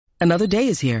Another day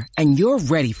is here, and you're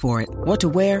ready for it. What to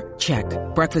wear? Check.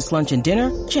 Breakfast, lunch, and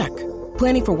dinner? Check.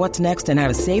 Planning for what's next and how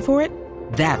to save for it?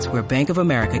 That's where Bank of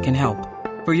America can help.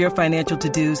 For your financial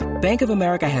to-dos, Bank of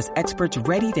America has experts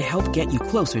ready to help get you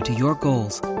closer to your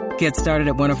goals. Get started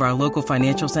at one of our local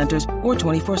financial centers or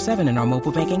 24/7 in our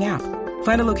mobile banking app.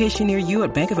 Find a location near you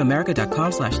at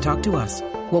bankofamerica.com/talktous.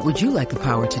 What would you like the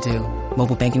power to do?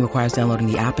 Mobile banking requires downloading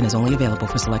the app and is only available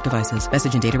for select devices.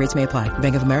 Message and data rates may apply.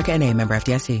 Bank of America N.A., member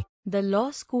FDIC. The Law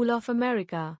School of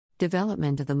America.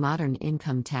 Development of the modern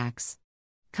income tax.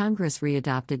 Congress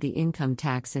readopted the income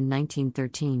tax in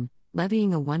 1913,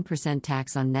 levying a 1%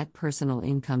 tax on net personal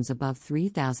incomes above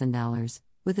 $3,000,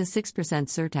 with a 6%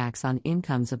 surtax on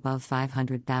incomes above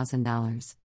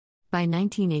 $500,000. By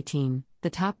 1918, the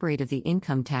top rate of the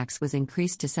income tax was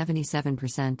increased to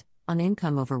 77% on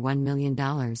income over $1 million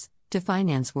to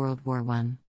finance World War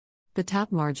I. The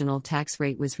top marginal tax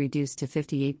rate was reduced to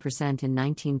 58% in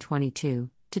 1922,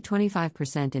 to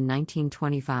 25% in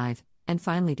 1925, and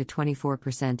finally to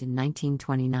 24% in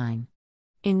 1929.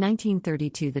 In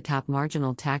 1932, the top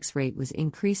marginal tax rate was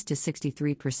increased to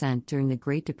 63% during the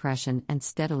Great Depression and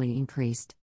steadily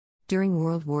increased. During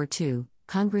World War II,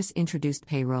 Congress introduced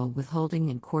payroll withholding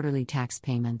and quarterly tax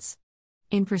payments.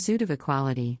 In pursuit of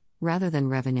equality, rather than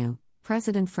revenue,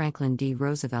 President Franklin D.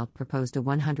 Roosevelt proposed a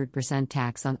 100%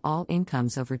 tax on all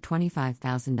incomes over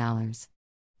 $25,000.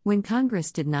 When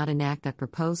Congress did not enact that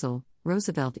proposal,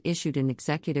 Roosevelt issued an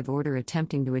executive order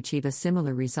attempting to achieve a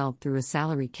similar result through a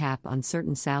salary cap on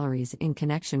certain salaries in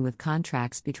connection with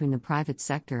contracts between the private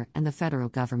sector and the federal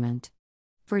government.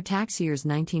 For tax years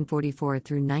 1944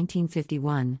 through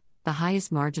 1951, the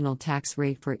highest marginal tax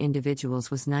rate for individuals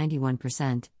was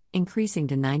 91%, increasing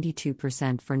to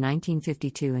 92% for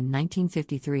 1952 and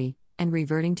 1953, and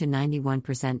reverting to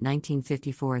 91%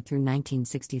 1954 through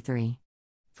 1963.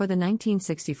 For the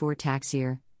 1964 tax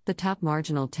year, the top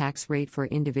marginal tax rate for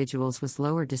individuals was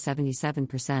lowered to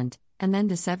 77%, and then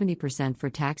to 70% for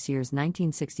tax years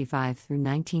 1965 through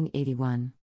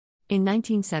 1981. In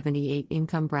 1978,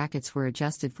 income brackets were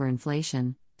adjusted for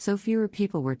inflation, so fewer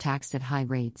people were taxed at high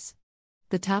rates.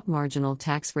 The top marginal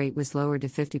tax rate was lowered to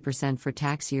 50% for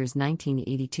tax years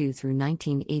 1982 through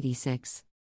 1986.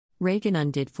 Reagan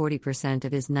undid 40%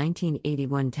 of his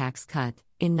 1981 tax cut.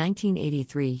 In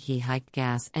 1983, he hiked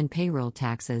gas and payroll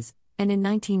taxes, and in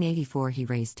 1984, he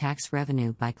raised tax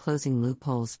revenue by closing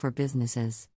loopholes for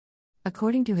businesses.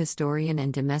 According to historian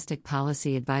and domestic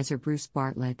policy advisor Bruce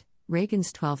Bartlett,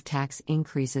 Reagan's 12 tax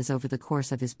increases over the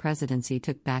course of his presidency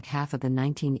took back half of the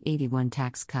 1981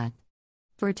 tax cut.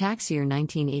 For tax year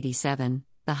 1987,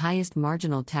 the highest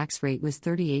marginal tax rate was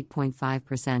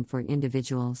 38.5% for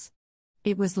individuals.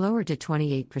 It was lowered to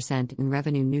 28% in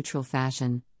revenue-neutral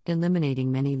fashion,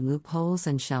 eliminating many loopholes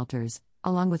and shelters,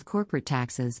 along with corporate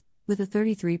taxes, with a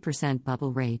 33%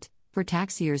 bubble rate, for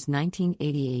tax years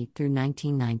 1988 through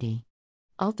 1990.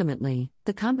 Ultimately,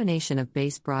 the combination of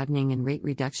base broadening and rate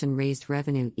reduction raised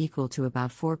revenue equal to about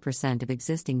 4% of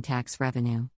existing tax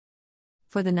revenue.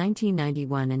 For the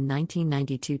 1991 and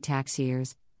 1992 tax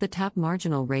years, the top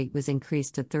marginal rate was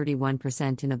increased to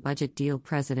 31% in a budget deal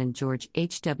President George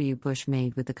H.W. Bush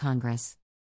made with the Congress.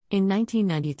 In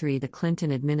 1993, the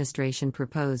Clinton administration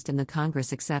proposed and the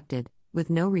Congress accepted, with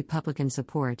no Republican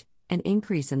support, an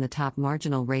increase in the top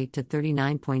marginal rate to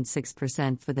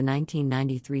 39.6% for the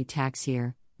 1993 tax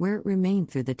year, where it remained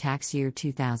through the tax year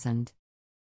 2000.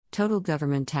 Total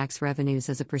government tax revenues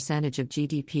as a percentage of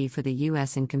GDP for the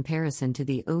U.S. in comparison to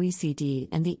the OECD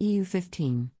and the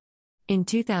EU-15. In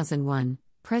 2001,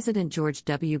 President George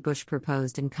W. Bush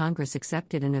proposed and Congress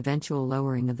accepted an eventual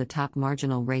lowering of the top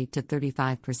marginal rate to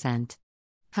 35%.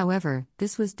 However,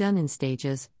 this was done in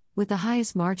stages, with the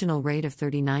highest marginal rate of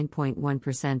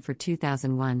 39.1% for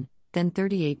 2001, then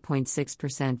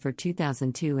 38.6% for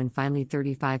 2002 and finally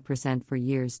 35% for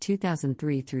years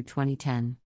 2003 through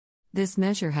 2010. This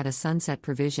measure had a sunset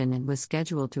provision and was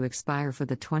scheduled to expire for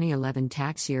the 2011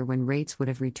 tax year when rates would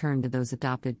have returned to those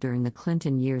adopted during the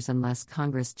Clinton years unless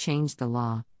Congress changed the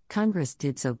law. Congress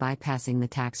did so bypassing the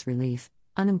Tax Relief,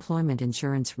 Unemployment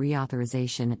Insurance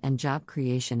Reauthorization and Job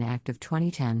Creation Act of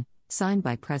 2010, signed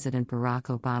by President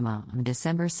Barack Obama on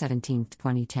December 17,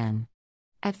 2010.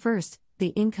 At first, the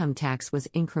income tax was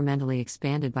incrementally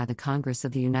expanded by the Congress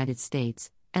of the United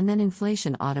States, and then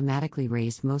inflation automatically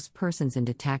raised most persons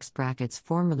into tax brackets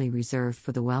formerly reserved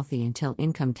for the wealthy until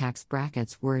income tax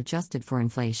brackets were adjusted for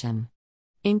inflation.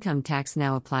 Income tax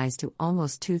now applies to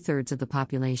almost two-thirds of the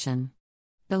population.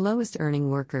 The lowest-earning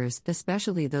workers,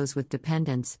 especially those with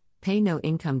dependents, pay no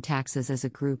income taxes as a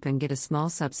group and get a small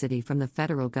subsidy from the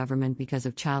federal government because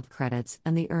of child credits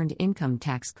and the Earned Income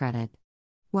Tax Credit.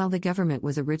 While the government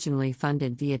was originally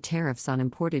funded via tariffs on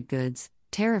imported goods,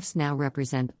 tariffs now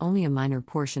represent only a minor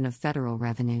portion of federal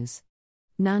revenues.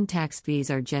 Non-tax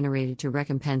fees are generated to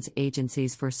recompense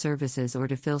agencies for services or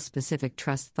to fill specific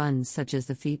trust funds, such as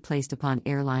the fee placed upon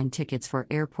airline tickets for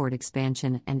airport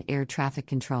expansion and air traffic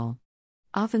control.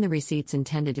 Often the receipts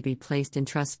intended to be placed in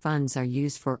trust funds are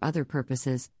used for other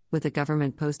purposes, with the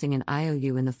government posting an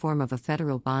IOU in the form of a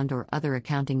federal bond or other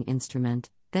accounting instrument,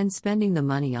 then spending the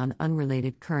money on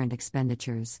unrelated current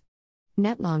expenditures.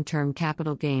 Net long-term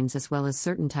capital gains as well as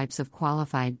certain types of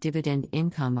qualified dividend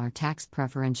income are taxed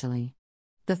preferentially.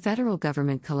 The federal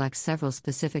government collects several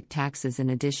specific taxes in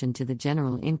addition to the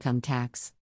general income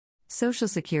tax. Social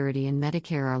Security and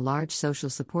Medicare are large social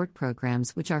support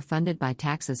programs which are funded by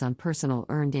taxes on personal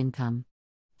earned income.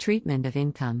 Treatment of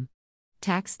income.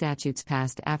 Tax statutes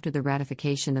passed after the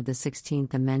ratification of the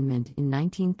 16th Amendment in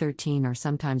 1913 are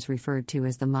sometimes referred to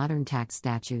as the modern tax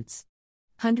statutes.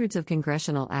 Hundreds of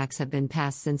congressional acts have been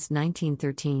passed since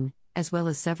 1913, as well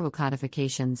as several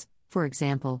codifications, for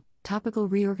example, topical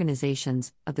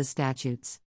reorganizations, of the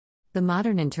statutes. The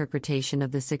modern interpretation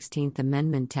of the 16th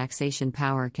Amendment taxation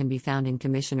power can be found in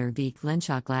Commissioner v.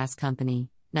 Glenshaw Glass Company,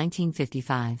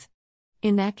 1955.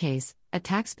 In that case, a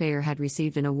taxpayer had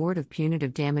received an award of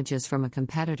punitive damages from a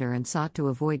competitor and sought to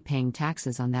avoid paying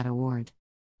taxes on that award.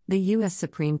 The U.S.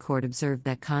 Supreme Court observed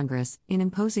that Congress, in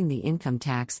imposing the income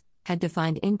tax, had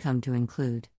defined income to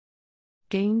include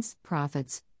gains,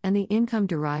 profits, and the income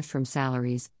derived from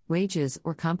salaries, wages,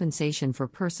 or compensation for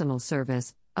personal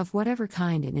service, of whatever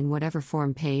kind and in whatever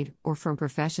form paid, or from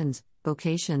professions,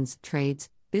 vocations, trades,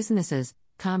 businesses,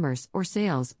 commerce or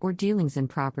sales or dealings in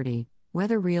property,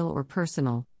 whether real or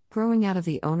personal, growing out of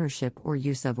the ownership or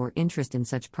use of or interest in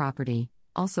such property,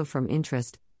 also from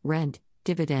interest, rent,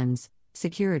 dividends,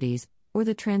 securities, or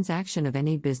the transaction of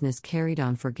any business carried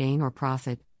on for gain or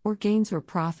profit, or gains or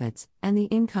profits, and the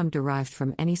income derived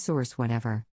from any source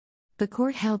whatever. The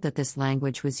court held that this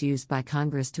language was used by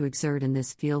Congress to exert in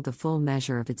this field the full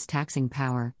measure of its taxing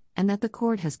power, and that the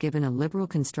court has given a liberal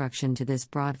construction to this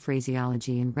broad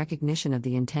phraseology in recognition of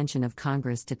the intention of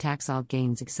Congress to tax all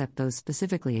gains except those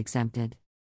specifically exempted.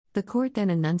 The court then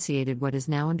enunciated what is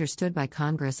now understood by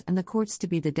Congress and the courts to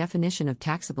be the definition of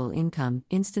taxable income,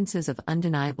 instances of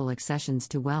undeniable accessions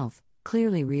to wealth,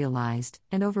 clearly realized,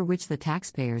 and over which the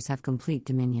taxpayers have complete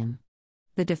dominion.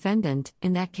 The defendant,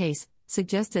 in that case,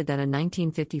 suggested that a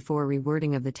 1954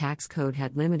 rewording of the tax code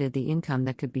had limited the income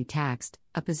that could be taxed,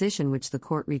 a position which the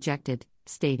court rejected,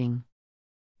 stating,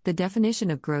 "The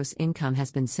definition of gross income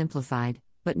has been simplified,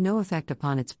 but no effect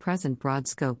upon its present broad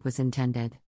scope was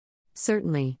intended.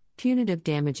 Certainly, punitive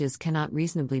damages cannot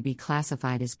reasonably be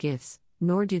classified as gifts,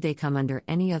 nor do they come under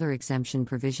any other exemption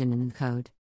provision in the code.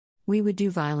 We would do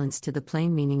violence to the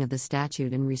plain meaning of the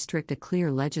statute and restrict a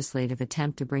clear legislative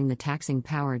attempt to bring the taxing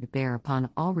power to bear upon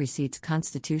all receipts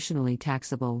constitutionally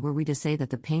taxable were we to say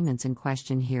that the payments in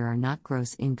question here are not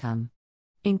gross income."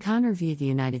 In Connor v. the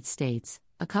United States,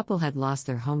 a couple had lost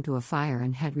their home to a fire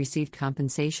and had received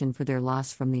compensation for their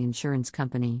loss from the insurance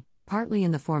company, partly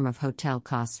in the form of hotel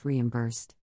costs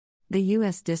reimbursed. The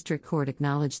U.S. District Court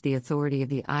acknowledged the authority of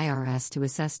the IRS to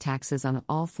assess taxes on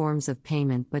all forms of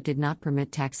payment but did not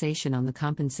permit taxation on the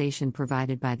compensation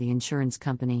provided by the insurance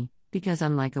company, because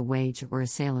unlike a wage or a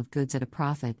sale of goods at a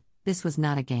profit, this was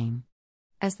not a gain.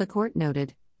 As the court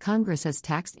noted, Congress has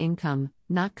taxed income,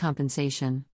 not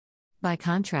compensation. By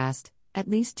contrast, at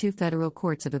least 2 federal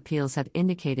courts of appeals have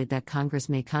indicated that Congress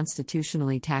may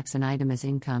constitutionally tax an item as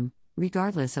income,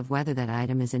 regardless of whether that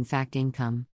item is in fact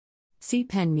income. See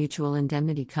Penn Mutual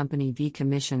Indemnity Company v.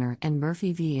 Commissioner and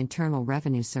Murphy v. Internal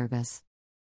Revenue Service.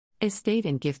 Estate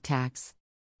and gift tax.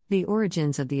 The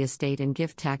origins of the estate and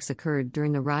gift tax occurred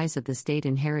during the rise of the state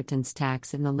inheritance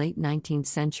tax in the late 19th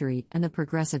century and the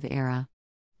Progressive Era.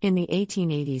 In the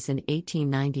 1880s and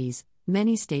 1890s,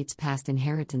 many states passed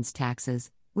inheritance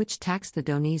taxes, which taxed the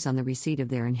donees on the receipt of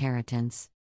their inheritance.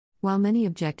 While many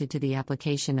objected to the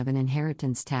application of an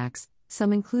inheritance tax,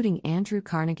 some including Andrew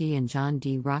Carnegie and John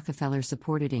D. Rockefeller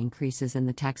supported increases in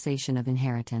the taxation of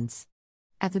inheritance.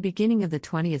 At the beginning of the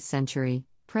 20th century,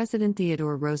 President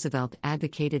Theodore Roosevelt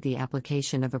advocated the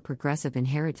application of a progressive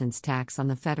inheritance tax on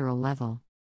the federal level.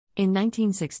 In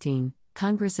 1916,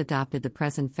 Congress adopted the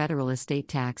present federal estate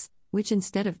tax, which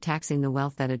instead of taxing the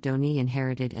wealth that a donee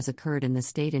inherited as occurred in the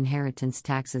state inheritance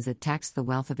taxes, it taxed the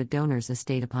wealth of a donor's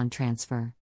estate upon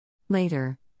transfer.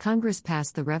 Later, Congress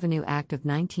passed the Revenue Act of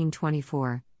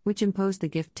 1924, which imposed the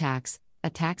gift tax, a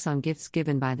tax on gifts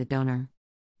given by the donor.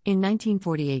 In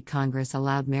 1948, Congress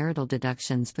allowed marital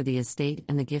deductions for the estate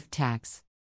and the gift tax.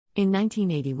 In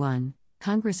 1981,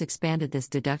 Congress expanded this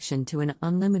deduction to an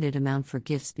unlimited amount for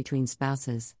gifts between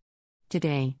spouses.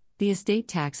 Today, the estate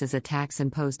tax is a tax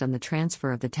imposed on the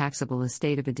transfer of the taxable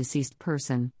estate of a deceased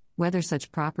person, whether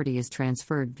such property is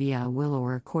transferred via a will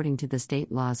or according to the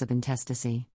state laws of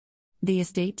intestacy. The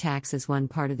estate tax is one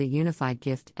part of the unified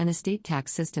gift and estate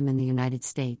tax system in the United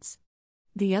States.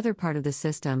 The other part of the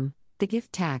system, the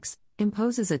gift tax,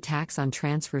 imposes a tax on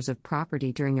transfers of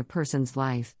property during a person's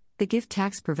life. The gift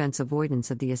tax prevents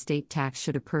avoidance of the estate tax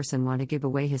should a person want to give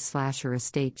away his/her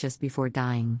estate just before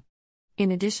dying. In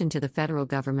addition to the federal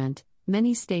government,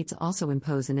 many states also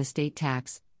impose an estate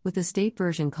tax, with the state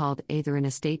version called either an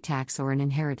estate tax or an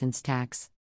inheritance tax.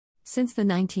 Since the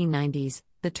 1990s,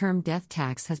 the term death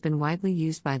tax has been widely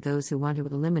used by those who want to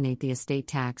eliminate the estate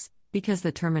tax, because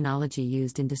the terminology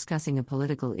used in discussing a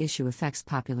political issue affects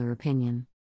popular opinion.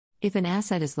 If an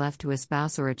asset is left to a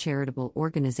spouse or a charitable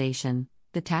organization,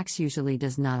 the tax usually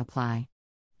does not apply.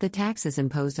 The tax is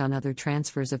imposed on other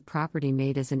transfers of property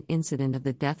made as an incident of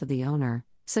the death of the owner,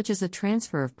 such as a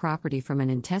transfer of property from an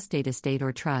intestate estate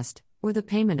or trust, or the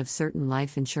payment of certain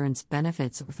life insurance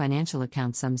benefits or financial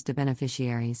account sums to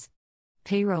beneficiaries.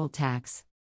 Payroll tax.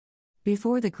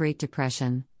 Before the Great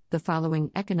Depression, the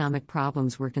following economic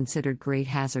problems were considered great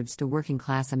hazards to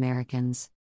working-class Americans.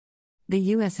 The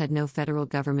U.S. had no federal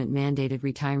government-mandated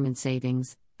retirement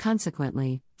savings.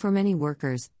 Consequently, for many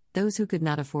workers, those who could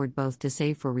not afford both to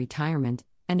save for retirement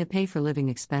and to pay for living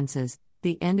expenses,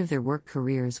 the end of their work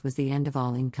careers was the end of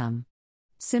all income.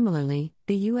 Similarly,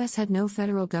 the U.S. had no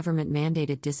federal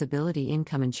government-mandated disability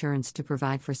income insurance to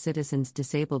provide for citizens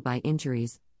disabled by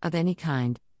injuries, of any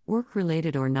kind,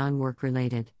 work-related or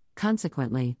non-work-related.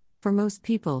 Consequently, for most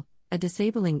people, a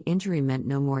disabling injury meant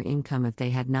no more income if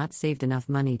they had not saved enough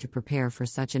money to prepare for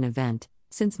such an event,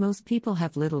 since most people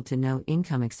have little to no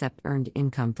income except earned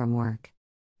income from work.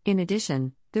 In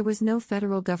addition, there was no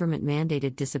federal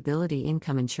government-mandated disability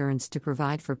income insurance to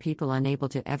provide for people unable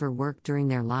to ever work during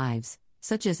their lives,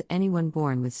 such as anyone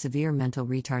born with severe mental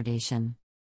retardation.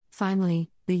 Finally,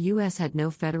 the U.S. had no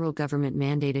federal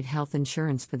government-mandated health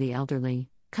insurance for the elderly.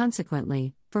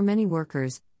 Consequently, for many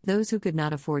workers, those who could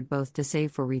not afford both to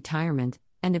save for retirement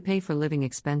and to pay for living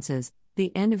expenses,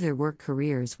 the end of their work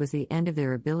careers was the end of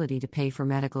their ability to pay for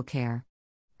medical care.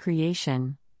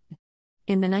 Creation.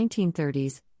 In the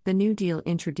 1930s, the New Deal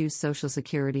introduced Social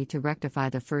Security to rectify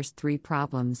the first three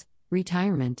problems: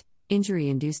 retirement,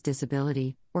 injury-induced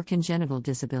disability, or congenital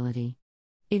disability.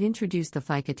 It introduced the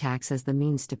FICA tax as the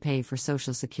means to pay for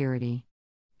Social Security.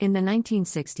 In the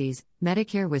 1960s,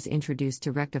 Medicare was introduced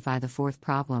to rectify the fourth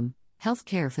problem: health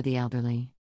care for the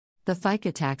elderly. The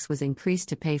FICA tax was increased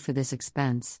to pay for this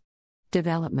expense.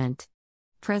 Development.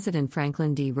 President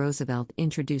Franklin D. Roosevelt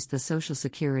introduced the Social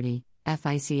Security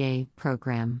 (FICA)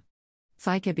 program.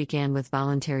 FICA began with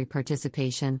voluntary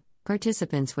participation.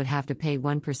 Participants would have to pay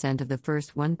 1% of the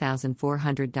first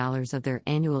 $1,400 of their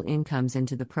annual incomes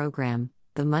into the program.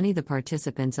 The money the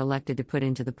participants elected to put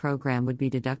into the program would be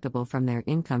deductible from their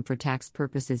income for tax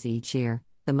purposes each year.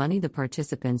 The money the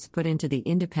participants put into the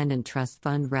Independent Trust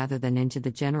Fund rather than into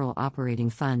the General Operating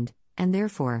Fund, and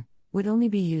therefore, would only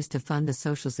be used to fund the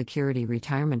Social Security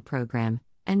Retirement Program,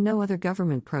 and no other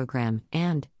government program,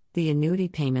 and the annuity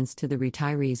payments to the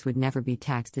retirees would never be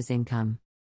taxed as income.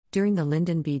 During the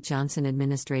Lyndon B. Johnson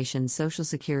administration, Social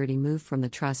Security moved from the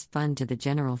trust fund to the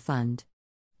general fund.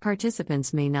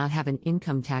 Participants may not have an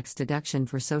income tax deduction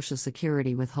for Social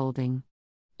Security withholding.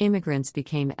 Immigrants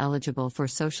became eligible for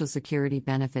Social Security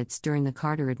benefits during the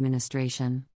Carter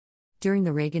administration. During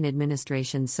the Reagan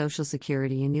administration, Social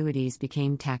Security annuities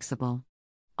became taxable.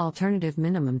 Alternative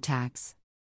minimum tax.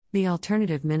 The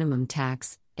Alternative Minimum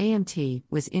Tax, AMT,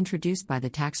 was introduced by the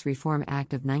Tax Reform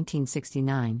Act of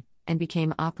 1969 and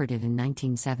became operative in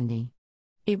 1970.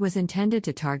 It was intended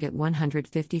to target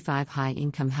 155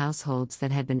 high-income households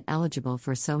that had been eligible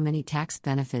for so many tax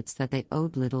benefits that they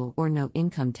owed little or no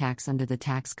income tax under the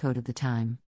tax code of the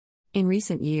time. In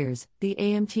recent years, the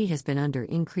AMT has been under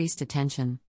increased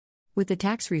attention. With the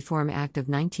Tax Reform Act of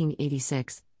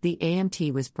 1986, the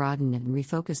AMT was broadened and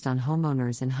refocused on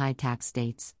homeowners in high-tax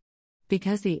states.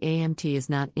 Because the AMT is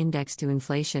not indexed to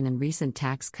inflation and recent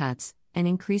tax cuts, an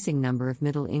increasing number of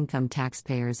middle-income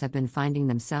taxpayers have been finding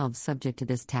themselves subject to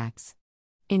this tax.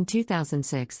 In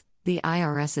 2006, the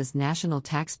IRS's National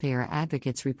Taxpayer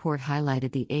Advocates Report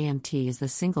highlighted the AMT as the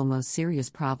single most serious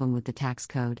problem with the tax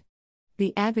code.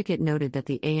 The advocate noted that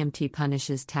the AMT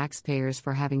punishes taxpayers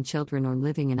for having children or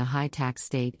living in a high-tax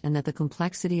state, and that the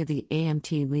complexity of the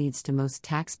AMT leads to most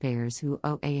taxpayers who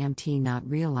owe AMT not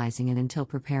realizing it until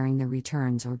preparing their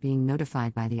returns or being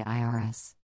notified by the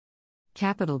IRS.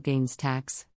 Capital gains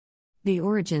tax. The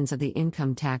origins of the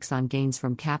income tax on gains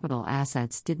from capital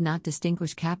assets did not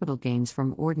distinguish capital gains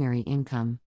from ordinary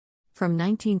income. From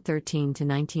 1913 to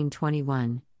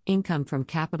 1921, income from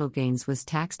capital gains was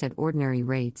taxed at ordinary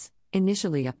rates,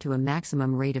 initially up to a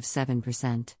maximum rate of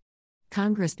 7%.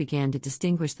 Congress began to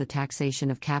distinguish the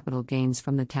taxation of capital gains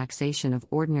from the taxation of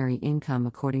ordinary income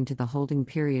according to the holding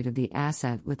period of the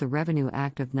asset with the Revenue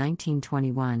Act of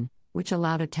 1921, which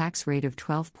allowed a tax rate of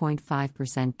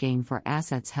 12.5% gain for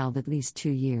assets held at least 2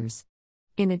 years.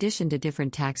 In addition to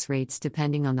different tax rates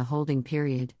depending on the holding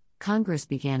period, Congress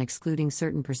began excluding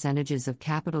certain percentages of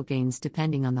capital gains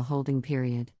depending on the holding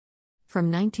period.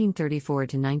 From 1934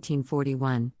 to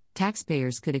 1941,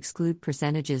 taxpayers could exclude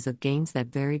percentages of gains that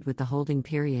varied with the holding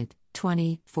period.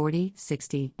 20, 40,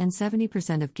 60, and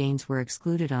 70% of gains were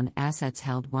excluded on assets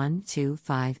held 1, 2,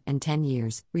 5, and 10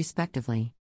 years,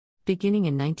 respectively. Beginning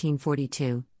in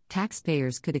 1942,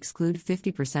 taxpayers could exclude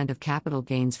 50% of capital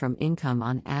gains from income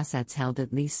on assets held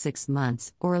at least 6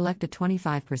 months, or elect a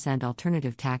 25%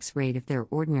 alternative tax rate if their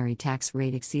ordinary tax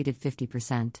rate exceeded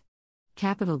 50%.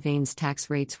 Capital gains tax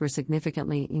rates were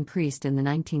significantly increased in the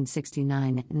 1969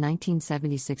 and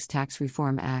 1976 Tax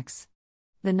Reform Acts.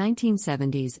 The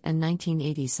 1970s and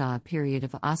 1980s saw a period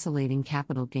of oscillating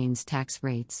capital gains tax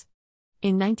rates.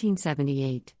 In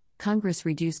 1978, Congress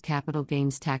reduced capital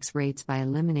gains tax rates by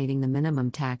eliminating the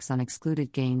minimum tax on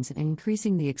excluded gains and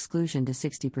increasing the exclusion to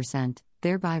 60%,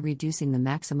 thereby reducing the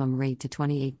maximum rate to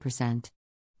 28%.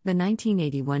 The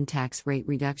 1981 tax rate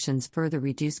reductions further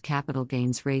reduced capital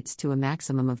gains rates to a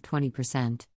maximum of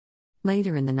 20%.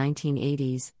 Later in the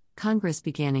 1980s, Congress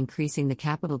began increasing the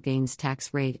capital gains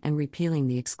tax rate and repealing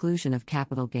the exclusion of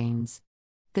capital gains.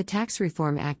 The Tax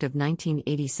Reform Act of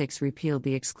 1986 repealed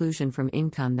the exclusion from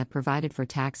income that provided for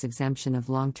tax exemption of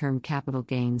long-term capital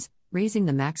gains, raising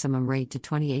the maximum rate to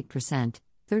 28%,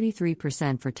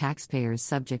 33% for taxpayers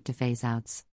subject to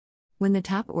phase-outs. When the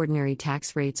top ordinary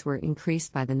tax rates were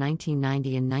increased by the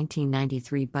 1990 and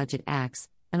 1993 Budget Acts,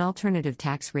 an alternative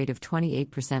tax rate of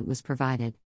 28% was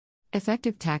provided.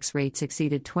 Effective tax rates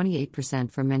exceeded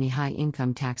 28% for many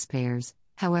high-income taxpayers,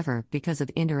 however, because of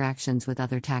interactions with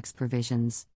other tax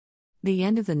provisions. The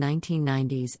end of the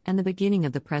 1990s and the beginning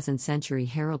of the present century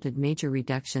heralded major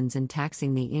reductions in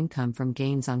taxing the income from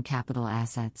gains on capital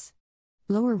assets.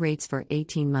 Lower rates for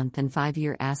 18-month and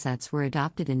 5-year assets were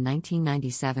adopted in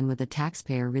 1997 with the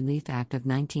Taxpayer Relief Act of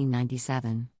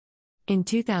 1997. In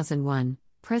 2001,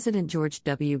 President George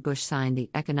W. Bush signed the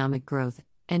Economic Growth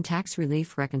and Tax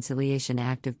Relief Reconciliation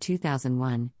Act of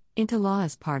 2001 into law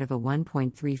as part of a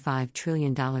 $1.35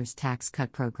 trillion tax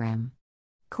cut program.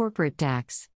 Corporate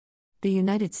tax. The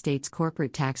United States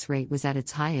corporate tax rate was at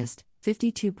its highest,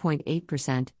 52.8%,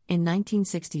 in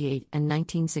 1968 and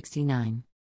 1969.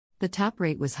 The top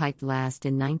rate was hiked last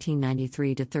in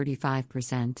 1993 to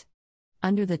 35%.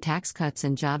 Under the Tax Cuts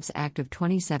and Jobs Act of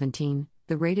 2017,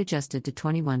 the rate adjusted to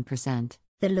 21%.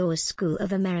 The Law School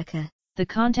of America. The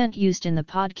content used in the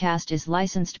podcast is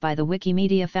licensed by the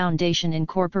Wikimedia Foundation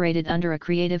Incorporated under a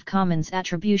Creative Commons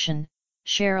Attribution,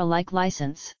 Share Alike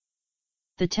license.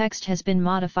 The text has been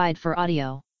modified for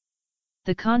audio.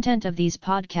 The content of these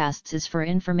podcasts is for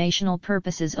informational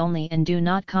purposes only and do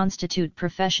not constitute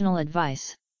professional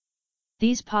advice.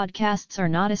 These podcasts are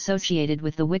not associated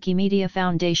with the Wikimedia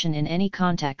Foundation in any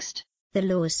context. The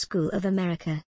Law School of America.